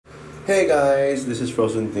Hey guys, this is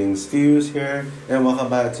Frozen Things Stews here, and welcome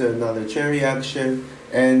back to another chair reaction.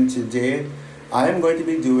 And today, I am going to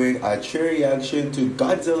be doing a chair reaction to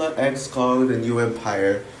Godzilla X Kong: The New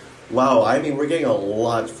Empire. Wow, I mean we're getting a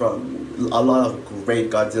lot of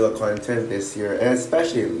great Godzilla content this year, and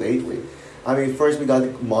especially lately. I mean, first we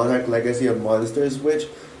got Monarch Legacy of Monsters, which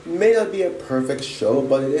may not be a perfect show,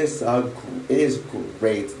 but it is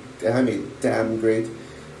great. I mean, damn great.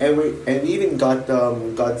 And we even got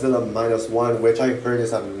Godzilla -1, which I heard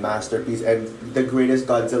is a masterpiece and the greatest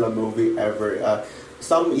Godzilla movie ever.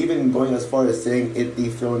 Some even going as far as saying it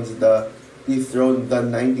dethroned the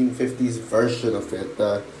 1950s version of it.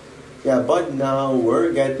 Yeah, but now we're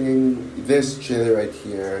getting this trailer right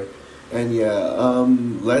here, and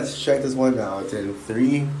let's check this one out in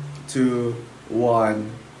 3, 2, 1,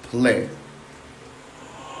 play.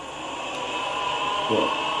 Cool.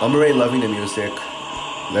 I'm already loving the music.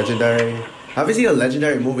 Legendary. Haven't seen a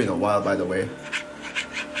legendary movie in a while, by the way.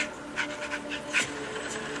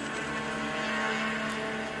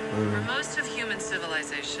 For most of human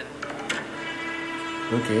civilization.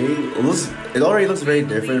 Okay, it already looks very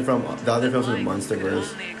different from the other films in the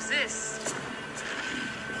MonsterVerse. Only exists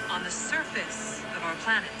on the surface of our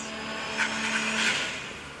planet.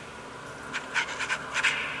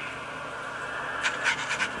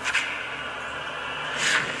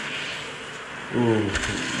 Ooh,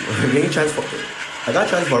 I got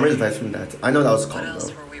Transformers vibes from that. I know that was called What else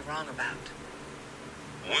though. were we wrong about?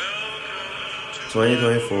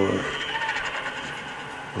 2024.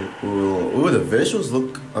 Ooh, the visuals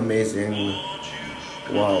look amazing.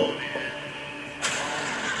 Wow.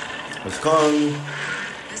 It's Kong.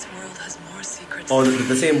 This world has more secrets. Oh,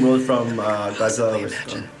 the same world from Godzilla vs.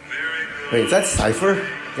 Kong. Wait, is that Cypher?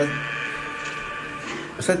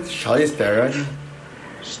 Is that Charlize Theron?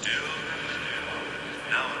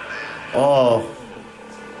 Oh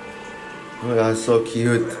my god, so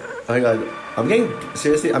cute. Oh my god, I'm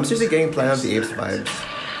seriously getting Planet of the Apes vibes.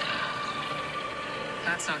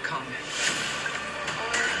 That's not common.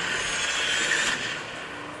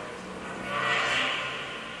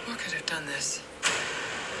 What could have done this?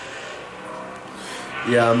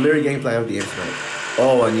 Yeah, I'm literally getting Planet of the Apes vibes.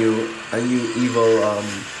 Oh, a new evil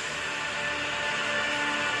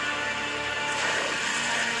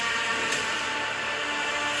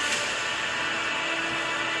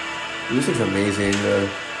This looks amazing.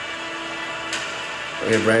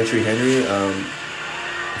 Okay, Braintree Henry,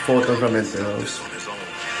 photo from Mentos.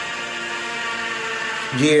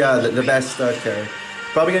 Yeah, the best character.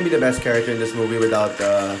 Probably gonna be the best character in this movie without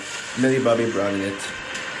Millie Bobby Brown in it.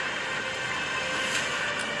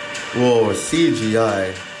 Whoa,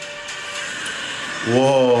 CGI.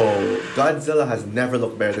 Whoa, Godzilla has never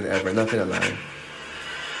looked better than ever, not gonna lie.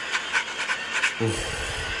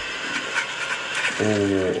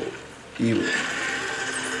 Oh. He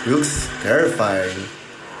looks terrifying.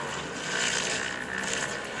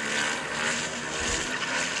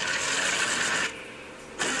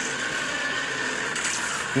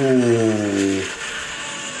 Ooh.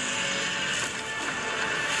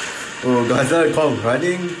 Oh, Godzilla come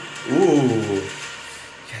running. Ooh.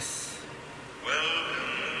 Yes.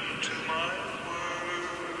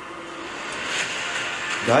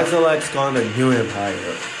 Godzilla X Kong: The New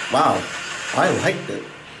Empire. Wow, I liked it.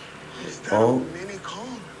 Oh.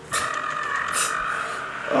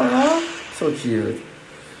 So cute.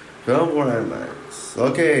 Film nice.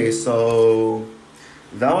 Okay, so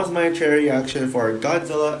that was my chair reaction for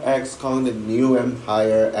Godzilla X Kong: The New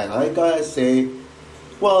Empire, and I gotta say,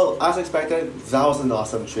 well, as expected, that was an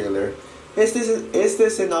awesome trailer. Is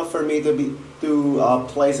this enough for me to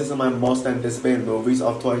place this in my most anticipated movies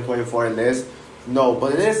of 2024 list? No,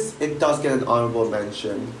 but it does get an honorable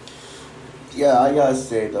mention. Yeah, I gotta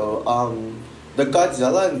say though, the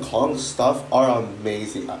Godzilla and Kong stuff are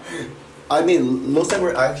amazing. I mean, looks like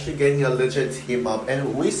we're actually getting a legit team up,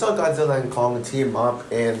 and we saw Godzilla and Kong team up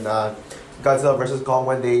in Godzilla vs. Kong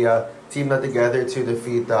when they teamed up together to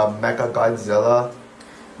defeat Mecha Godzilla,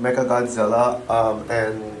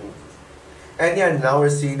 and yeah, now we're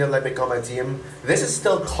seeing them like become a team. This is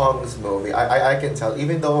still Kong's movie. I can tell,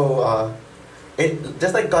 even though it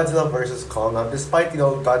just like Godzilla vs. Kong. Despite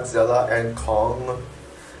Godzilla and Kong,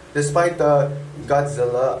 despite the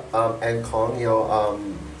Godzilla and Kong,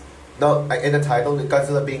 in the title,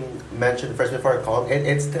 Godzilla being mentioned first before Kong,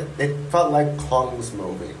 it felt like Kong's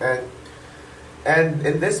movie, and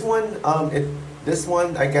in this one, this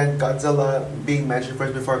one again, Godzilla being mentioned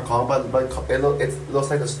first before Kong, but it looks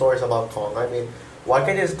like the story's about Kong. I mean, why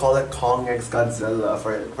can't you just call it Kong x Godzilla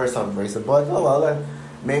for some reason? But oh well.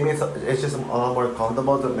 Maybe it's just a lot more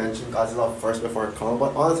comfortable to mention Godzilla first before Kong,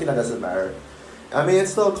 but honestly that doesn't matter. I mean,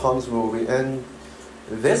 it's still Kong's movie, and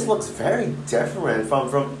this looks very different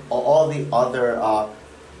from all the other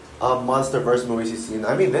MonsterVerse movies you've seen.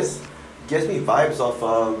 I mean, this gives me vibes of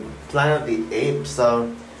Planet of the Apes.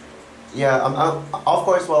 Yeah, of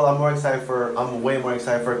course. Well, I'm way more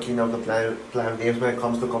excited for Kingdom of the Planet of the Apes when it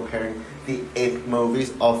comes to comparing the ape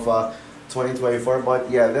movies of 2024.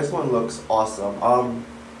 But yeah, this one looks awesome.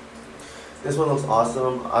 This one looks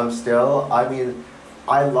awesome. Still, I mean,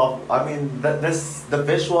 the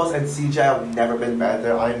visuals and CGI have never been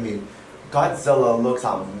better. I mean, Godzilla looks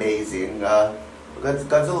amazing.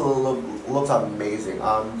 Looks amazing.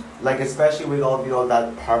 Like especially with all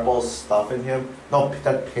that purple stuff in him. No,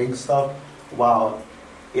 that pink stuff. Wow.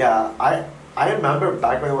 Yeah, I remember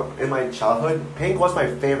back in my childhood, pink was my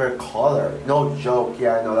favorite color. No joke.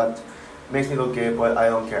 Yeah, I know that makes me look gay, but I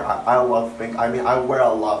don't care. I love pink. I mean, I have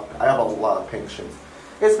a lot of pink shirts.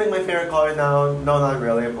 Is pink my favorite color now? No, not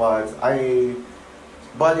really, but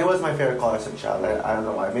it was my favorite color as a child. I don't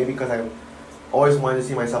know why. Maybe because I always wanted to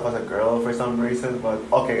see myself as a girl for some reason. But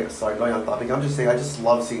okay, sorry, going off topic. I'm just saying, I just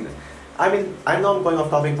love seeing it. I mean, I know I'm going off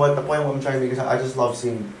topic, but the point I'm trying to make is I just love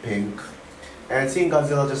seeing pink, and seeing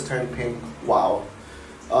Godzilla just turn pink. Wow.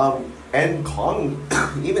 And Kong,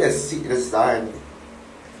 even his design.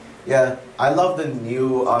 Yeah, I love the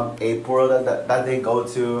new ape world that they go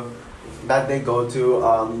to.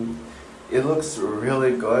 It looks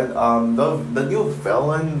really good. The new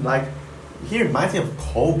villain, like, he reminds me of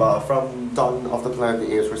Koba from Dawn of the Planet of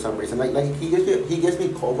the Apes for some reason. Like he gives me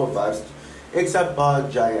Koba vibes, except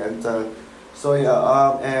giant. So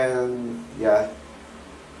yeah, and yeah.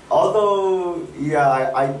 Although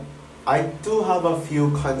yeah, I do have a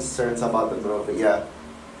few concerns about the movie. Yeah.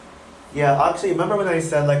 Yeah, actually, remember when I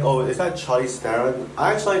said like, oh, is that Charlize Theron?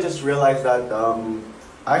 I actually just realized that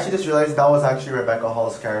was actually Rebecca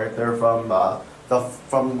Hall's character from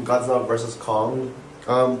Godzilla versus Kong.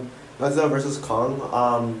 Godzilla versus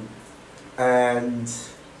Kong. And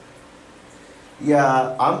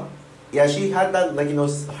yeah, yeah, she had that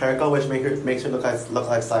haircut which makes her look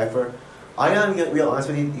like Cypher. I am gonna be real honest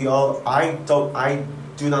with you, all. I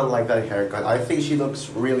do not like that haircut. I think she looks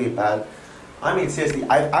really bad. I mean, seriously,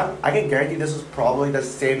 I can guarantee this is probably the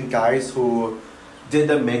same guys who did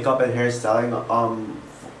the makeup and hairstyling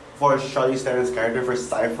for Charlize Theron's character for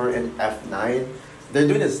Cypher in F9. They're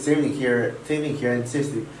doing the same thing here, and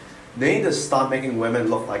seriously, they need to stop making women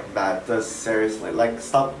look like that. Seriously, like,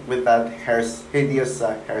 stop with that hideous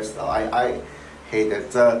hairstyle. I hate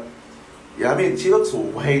it. Yeah, I mean, she looks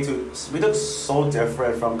so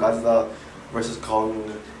different from Godzilla versus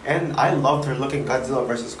Kong, and I loved her looking Godzilla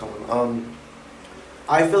versus Kong.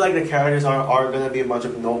 I feel like the characters are gonna be a bunch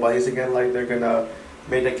of nobodies again. Like, they're gonna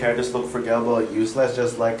make the characters look forgettable and useless,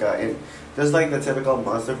 just like the typical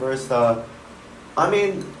MonsterVerse. I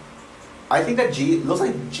mean, I think that looks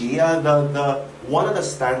like Gia, the one of the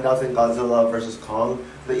standouts in Godzilla versus Kong.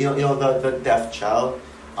 The deaf child.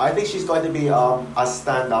 I think she's going to be a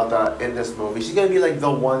standout in this movie. She's gonna be like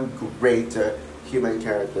the one great human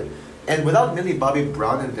character. And without Millie Bobby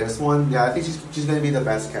Brown in this one, yeah, I think she's gonna be the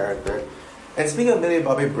best character. And speaking of Millie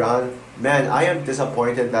Bobby Brown, man, I am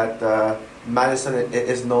disappointed that Madison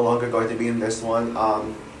is no longer going to be in this one.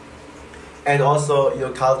 And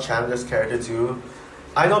also, Kyle Chandler's character too.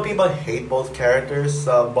 I know people hate both characters,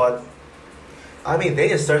 but I mean, they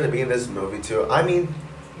deserve to be in this movie too. I mean,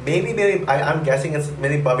 maybe I'm guessing it's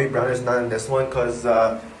Millie Bobby Brown is not in this one because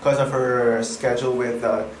of her schedule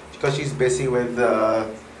because she's busy with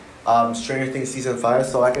Stranger Things season 5.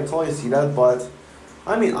 So I can totally see that, but.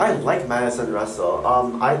 I mean, I like Madison Russell.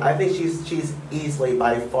 I think she's easily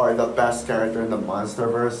by far the best character in the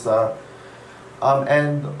MonsterVerse.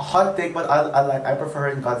 And hot take, but I prefer her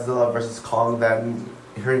in Godzilla versus Kong than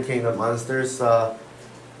her in King of Monsters.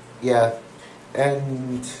 Yeah,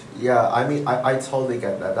 and yeah, I mean, I totally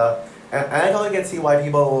get that. And I totally can see why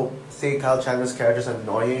people say Kyle Chandler's character is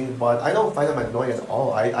annoying, but I don't find him annoying at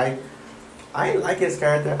all. I like his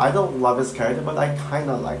character. I don't love his character, but I kind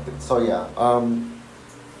of liked it. So yeah.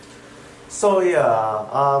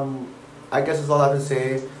 I guess that's all I have to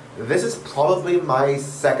say. This is probably my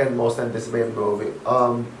second most anticipated movie.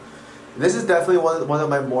 This is definitely one of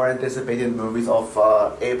my more anticipated movies of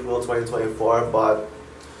April 2024, but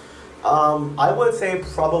I would say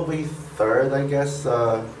probably third, I guess.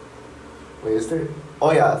 Wait, is there?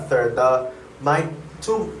 Oh yeah, third. My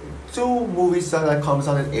two movies that comes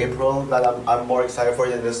out in April that I'm more excited for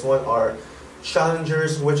than this one are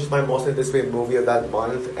Challengers, which is my most anticipated movie of that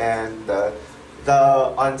month, and the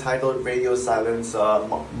untitled Radio Silence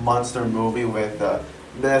monster movie with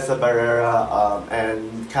Melissa Barrera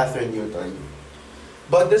and Catherine Newton.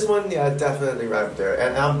 But this one, yeah, definitely right there,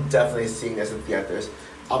 and I'm definitely seeing this in theaters.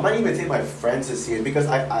 I might even take my friends to see it because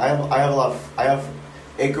I have a lot of, I have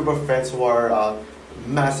a group of friends who are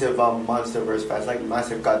massive MonsterVerse fans, like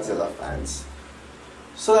massive Godzilla fans.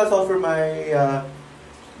 So that's all for my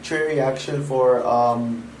trailer reaction for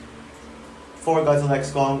Godzilla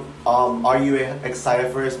X Kong. Are you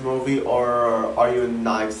excited for this movie or are you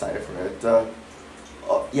not excited for it?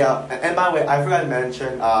 Oh, yeah, and by the way, I forgot to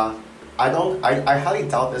mention. I highly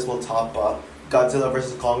doubt this will top Godzilla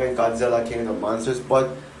vs Kong and Godzilla King of the Monsters, but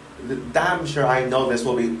damn sure I know this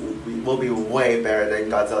will be way better than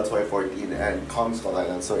Godzilla 2014 and Kong Skull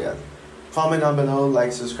Island. So yeah, comment down below,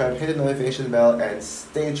 like, subscribe, hit the notification bell, and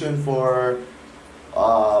stay tuned for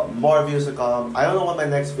more views to come. I don't know what my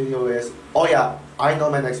next video is. Oh yeah, I know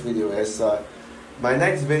my next video is. My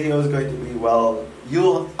next video is going to be, well,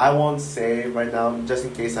 I won't say right now just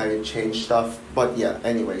in case I change stuff. But yeah,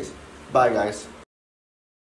 anyways, bye guys.